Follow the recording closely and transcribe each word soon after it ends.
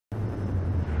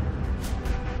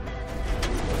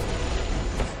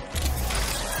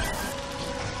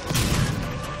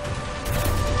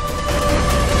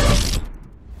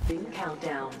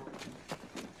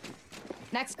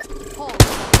Next, hold.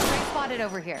 Prey spotted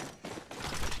over here.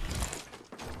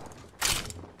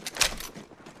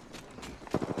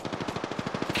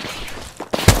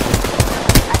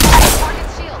 Target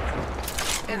shield.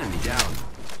 Enemy down.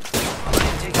 I'm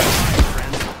taking fire,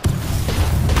 friend.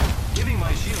 Giving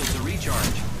my shields a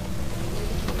recharge.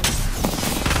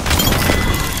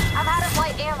 I'm out of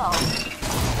light ammo.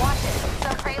 Watch it.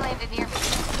 Some prey landed near me.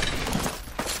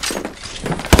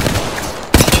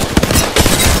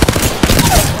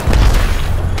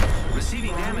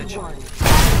 Receiving damage.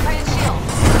 Prey shield.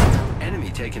 Enemy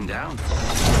taken down.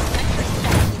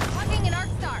 Hugging an arc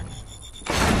star.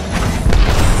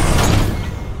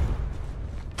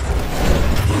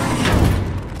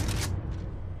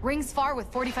 Rings far with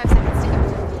 45 seconds to go.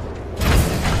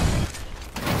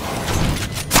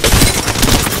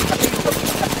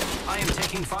 I am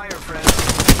taking fire, friend.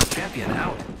 Champion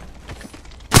out.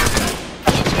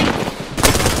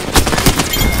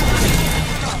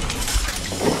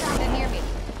 Sounded near me.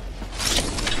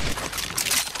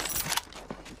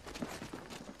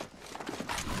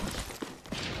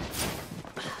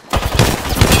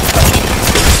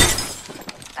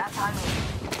 That's on me.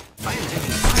 I am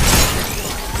taking fire.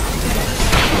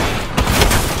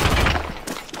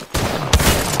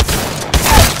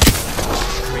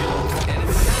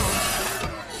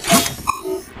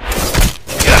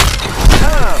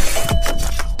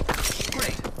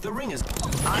 Great. The ring is...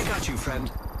 I got you, friend.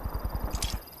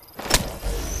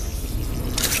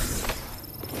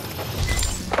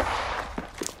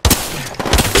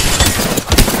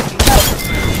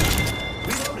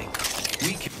 Reloading.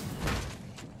 We can...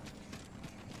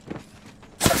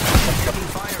 Taking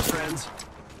fire, friends.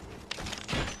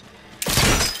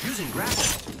 Using grapple.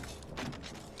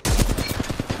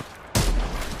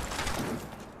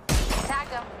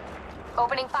 Tagged him.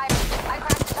 Opening fire. I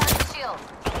cracked the target shield.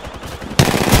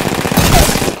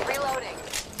 Reloading.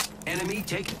 Enemy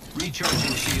take...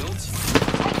 Recharging shields. Taking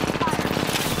fire.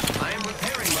 I am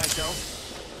repairing myself.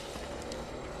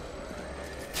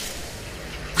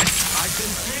 I've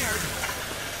been snared.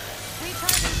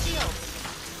 Recharging shield.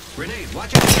 Grenade,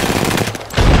 watch out!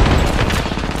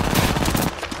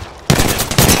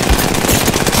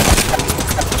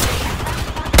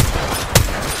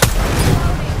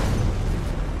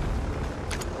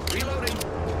 Reloading.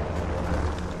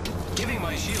 Giving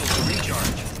my shield a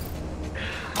recharge.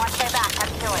 Watch my back.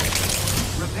 I'm killing.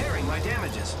 Repairing my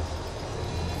damages.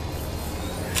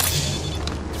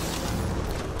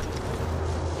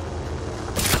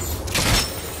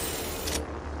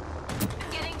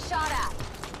 Getting shot at.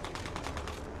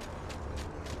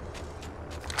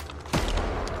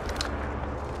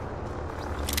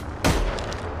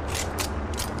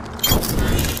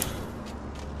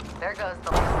 There goes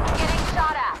the getting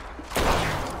shot at.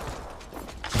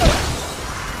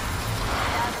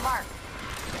 Down to mark.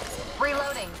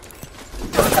 Reloading.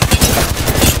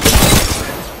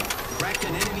 Cracked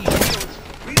an enemy shield.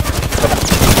 Reloading.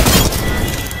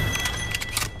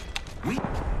 We...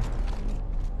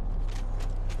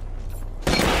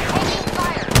 Taking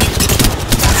fire.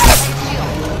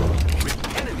 Shield.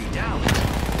 Enemy down.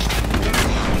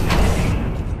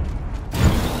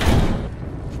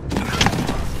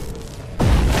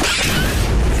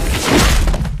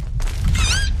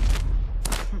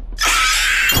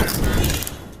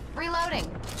 Reloading.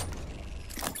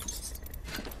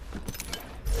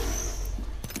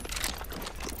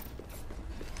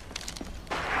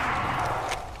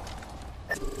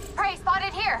 Prey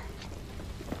spotted here.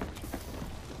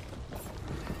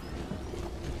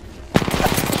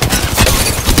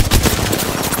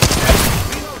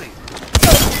 Reloading.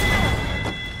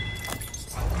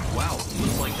 Wow,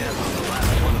 looks like that was the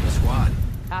last one of the squad.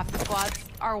 Half the squads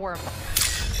are worm.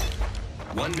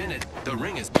 1 minute. The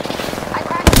ring is... I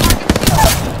cracked the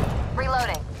target shield.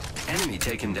 Reloading. Enemy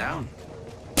taken down.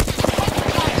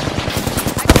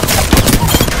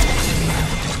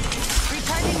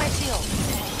 Recharging my shield.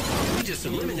 We just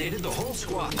eliminated the whole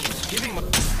squad. Giving my...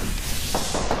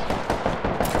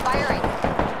 Firing.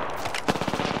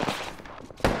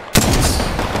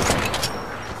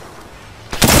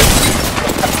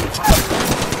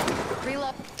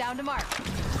 Reload. Down to mark.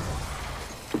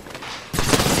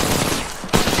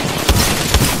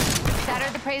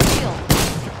 Shattered the prey's shield.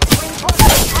 Wing close.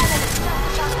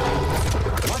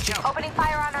 Watch out. Opening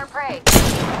fire on our prey.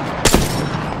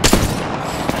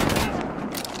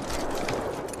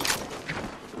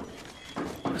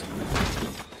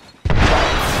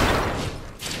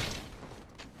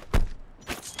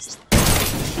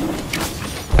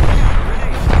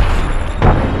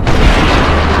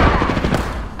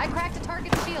 I cracked a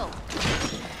target shield.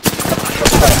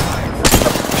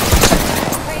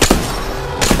 Prey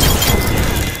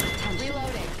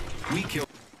We kill.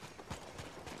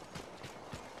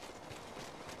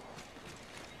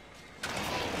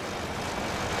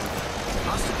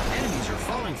 Hostile enemies are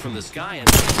falling from the sky and...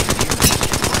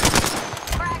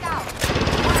 Frag out!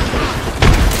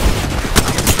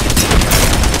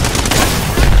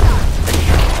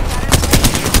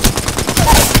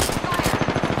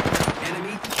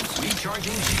 Enemy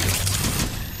recharging shield.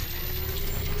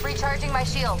 Recharging my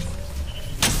shield.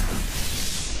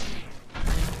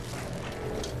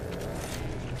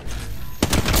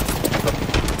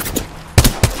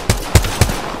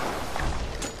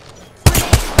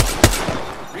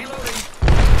 Reloading.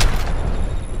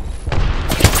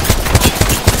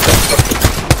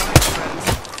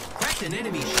 Cracked an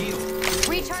enemy shield.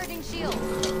 Recharging shield.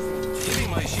 Giving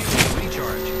my shield a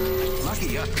recharge.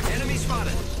 Lucky up. Enemy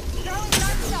spotted. Throwing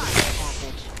dark star.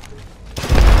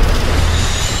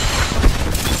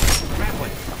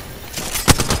 Grappling.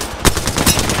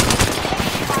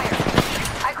 Fire.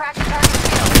 I cracked the target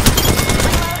shield.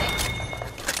 Reloading.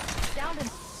 Downed him.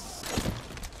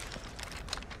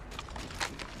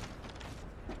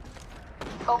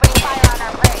 Opening fire on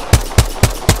our prey.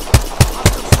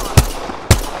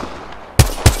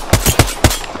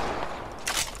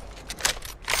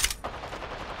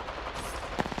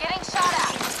 Getting shot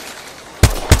at.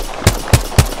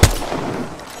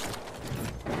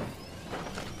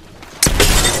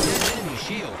 Enemy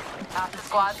shield. Off the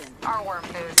squads. Our worm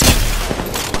food.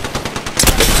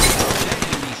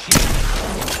 Enemy shield.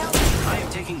 I am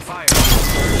taking fire.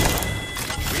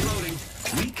 Reloading.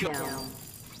 We kill.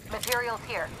 Materials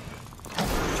here.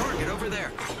 Target over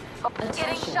there.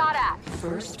 Getting shot at.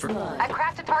 First blood. I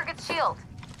cracked a target's shield.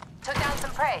 Took down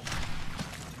some prey.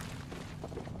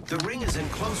 The ring is in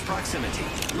close proximity.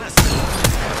 Less than...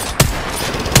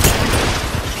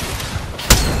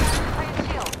 Prey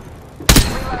shield.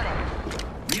 Reloading.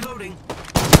 Reloading.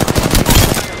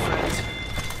 Fire, friends.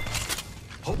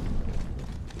 Hope.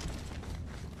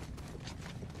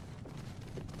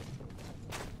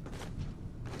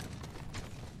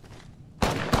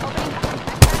 Opening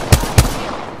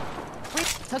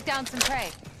shield. Took down some prey.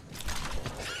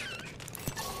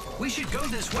 We should go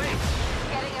this way.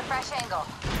 Getting a fresh angle.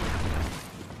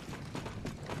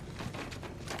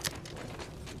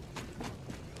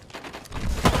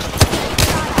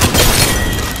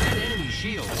 That enemy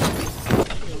shield.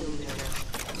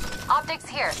 Optics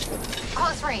here.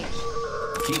 Close range.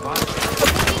 Keep on.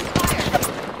 Taking fire.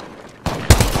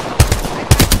 I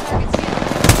cracked the target's shield.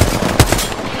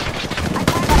 I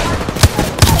cracked the target's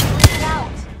shield. Bleeding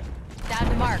out. Down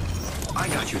to mark. I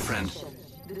got you, friend.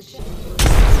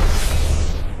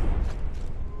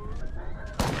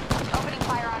 Opening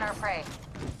fire on our prey.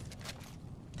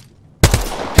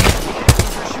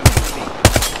 Enemies are shooting at me.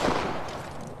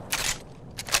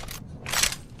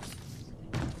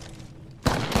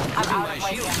 I'm Giving out my of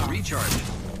light shield ammo. to recharge.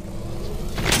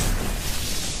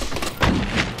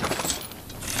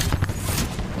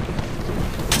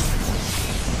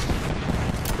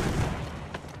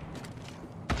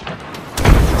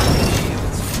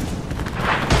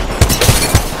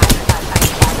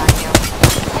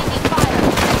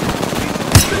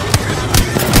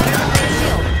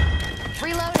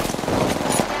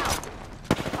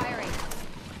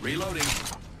 Reloading.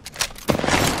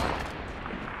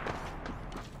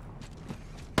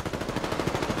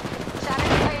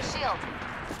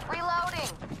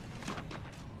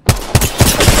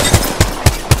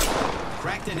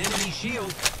 Cracked an enemy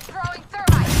shield. Throwing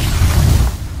thermite.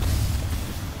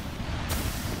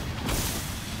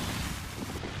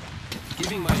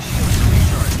 Giving my shield to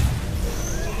recharge.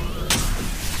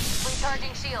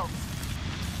 Recharging shields.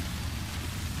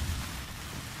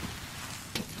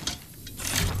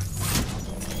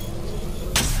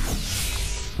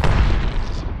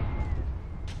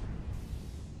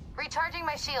 Recharging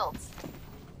my shields.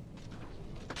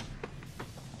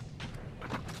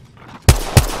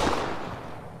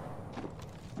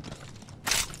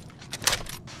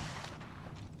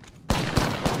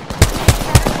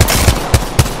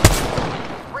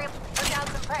 Look out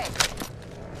some prey.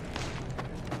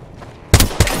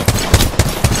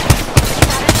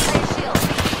 Shattered prey shield.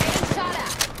 Getting shot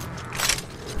at.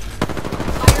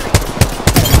 Firing.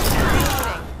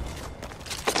 Reloading.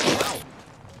 Wow.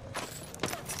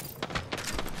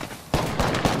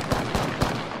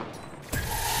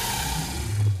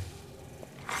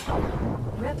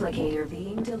 Replicator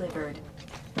being delivered.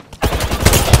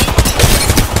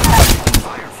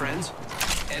 Fire, friends.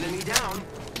 Enemy down.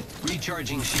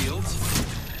 Recharging shields.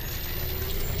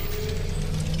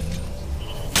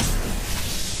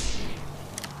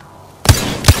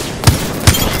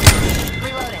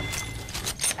 Reloading.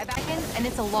 I back in, and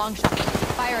it's a long shot.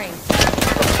 Firing.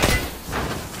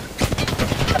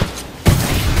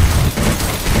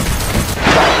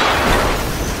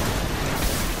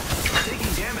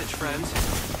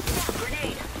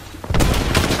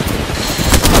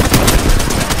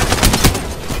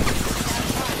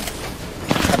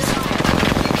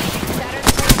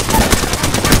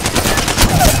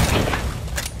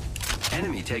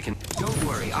 taken. Don't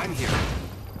worry, I'm here.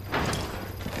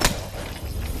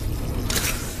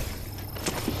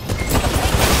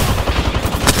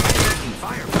 Taking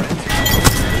fire, friends.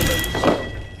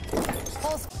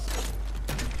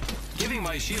 Giving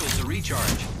my shields a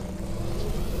recharge.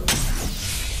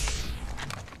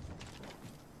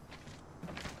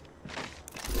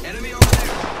 Enemy over there.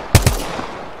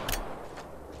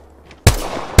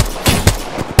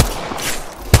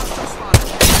 Hostile spotted.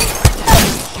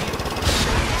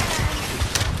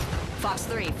 Fox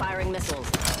 3, firing missiles.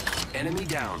 Enemy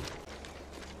down.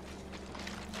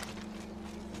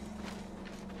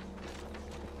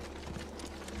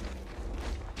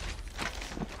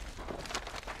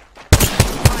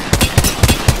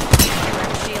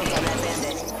 Shields on that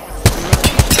bandit.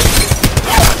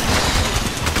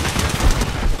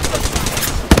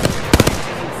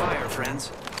 Taking fire,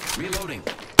 friends. Reloading.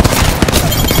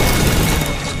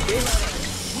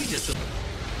 We just...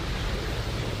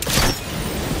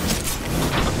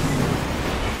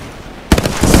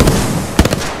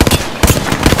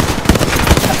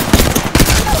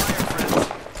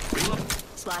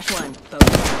 Splash 1, boat.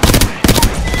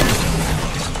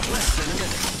 Less than a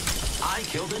minute. I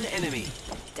killed an enemy.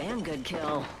 Damn good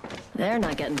kill. They're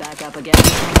not getting back up again.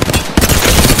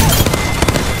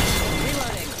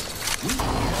 Reloading.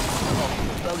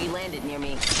 Bogey landed near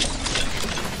me.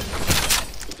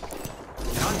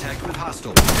 Contact with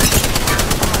hostile.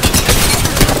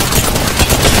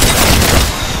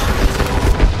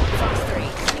 Fox 3,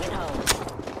 bring it home.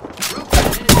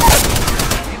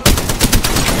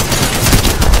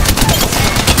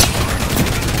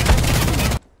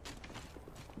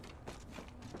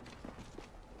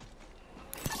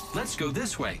 Let's go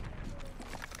this way.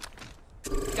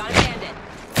 Got a bandit.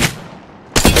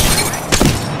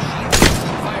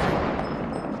 Fire.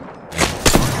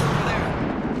 Over there.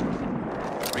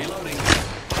 Reloading.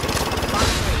 Fox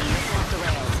 3, missile off the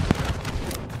rails.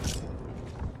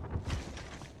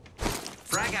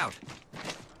 Frag out.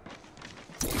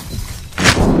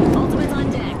 Ultimate's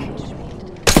on deck.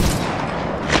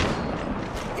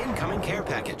 Incoming care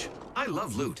package. I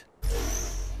love loot.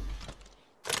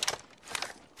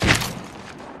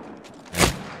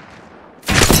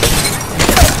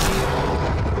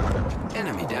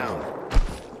 Enemy down.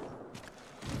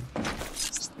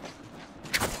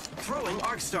 Throwing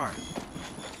Arc Star.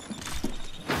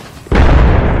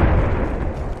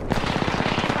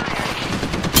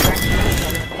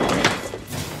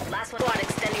 Last one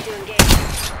extending to engage.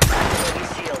 Bogey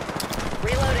shield.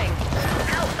 Reloading.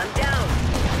 Help, I'm down.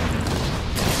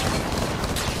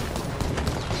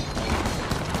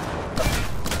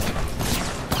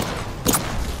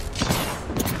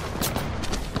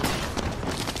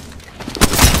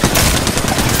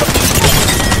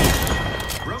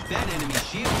 Broke that enemy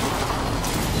shield.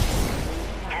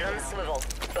 Head on the swivel.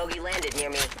 Bogey landed near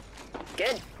me.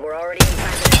 Good, we're already in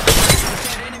time. Broke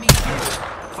that enemy shield.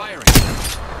 Firing.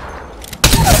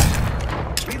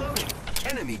 Reloading.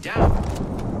 Enemy down.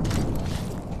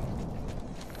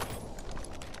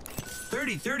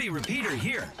 30-30 repeater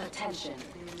here. Attention.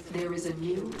 There is a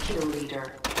new kill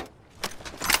leader.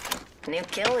 New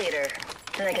kill leader.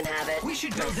 They can have it. We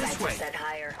should go My this sights are way. set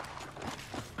higher.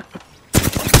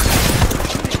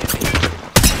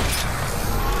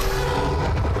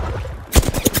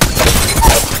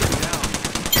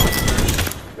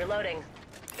 Reloading.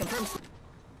 Confirm.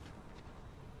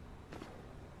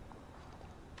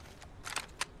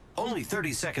 Only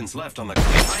 30 seconds left on the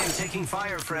clock. I am taking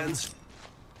fire, friends.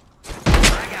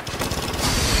 Frag out.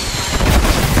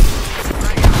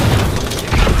 Frag out.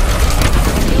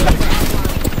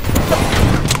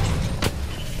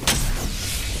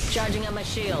 Charging on my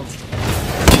shields.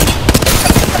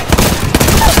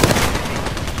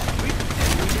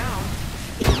 Enemy down.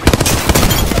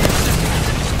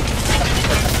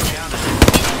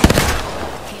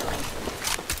 Healing.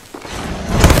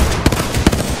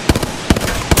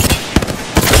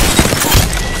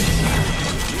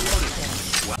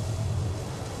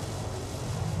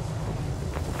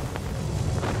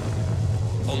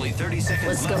 Only 30 seconds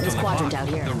Let's left scope this on the quadrant clock. out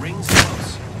here. The ring's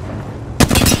close.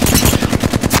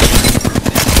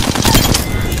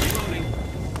 Reloading.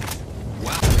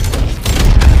 Wow.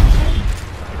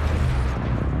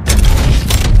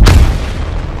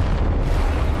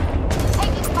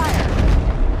 Taking fire.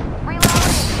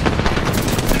 Reloading.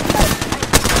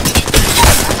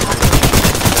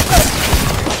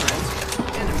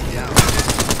 Enemy down.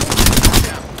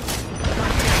 Down.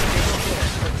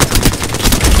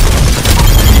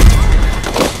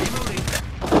 Reloading.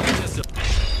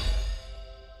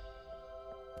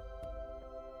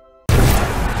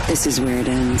 This is where it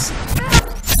ends.